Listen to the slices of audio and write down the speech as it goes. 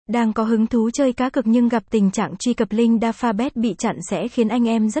Đang có hứng thú chơi cá cược nhưng gặp tình trạng truy cập link dafabet bị chặn sẽ khiến anh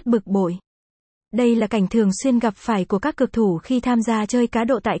em rất bực bội. Đây là cảnh thường xuyên gặp phải của các cược thủ khi tham gia chơi cá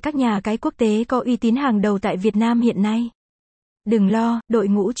độ tại các nhà cái quốc tế có uy tín hàng đầu tại Việt Nam hiện nay. Đừng lo, đội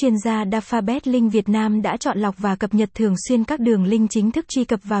ngũ chuyên gia dafabet link Việt Nam đã chọn lọc và cập nhật thường xuyên các đường link chính thức truy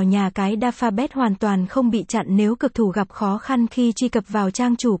cập vào nhà cái dafabet hoàn toàn không bị chặn. Nếu cược thủ gặp khó khăn khi truy cập vào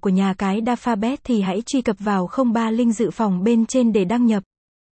trang chủ của nhà cái dafabet thì hãy truy cập vào 03 link dự phòng bên trên để đăng nhập.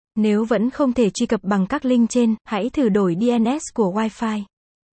 Nếu vẫn không thể truy cập bằng các link trên, hãy thử đổi DNS của Wi-Fi.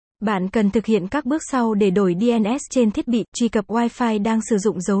 Bạn cần thực hiện các bước sau để đổi DNS trên thiết bị. Truy cập Wi-Fi đang sử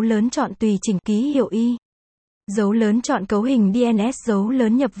dụng dấu lớn chọn tùy chỉnh ký hiệu Y. Dấu lớn chọn cấu hình DNS, dấu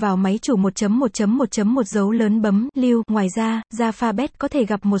lớn nhập vào máy chủ 1.1.1.1, dấu lớn bấm lưu. Ngoài ra, dafabet có thể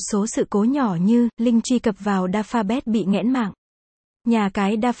gặp một số sự cố nhỏ như link truy cập vào dafabet bị nghẽn mạng. Nhà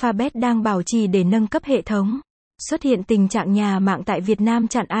cái dafabet đang bảo trì để nâng cấp hệ thống. Xuất hiện tình trạng nhà mạng tại Việt Nam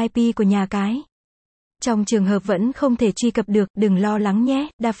chặn IP của nhà cái. Trong trường hợp vẫn không thể truy cập được, đừng lo lắng nhé,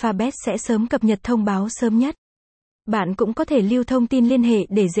 dafabet sẽ sớm cập nhật thông báo sớm nhất. Bạn cũng có thể lưu thông tin liên hệ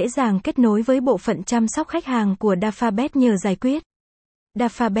để dễ dàng kết nối với bộ phận chăm sóc khách hàng của dafabet nhờ giải quyết.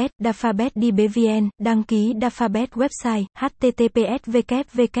 Dafabet DBVN, đăng ký dafabet website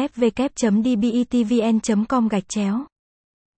https://www.dbetvn.com/.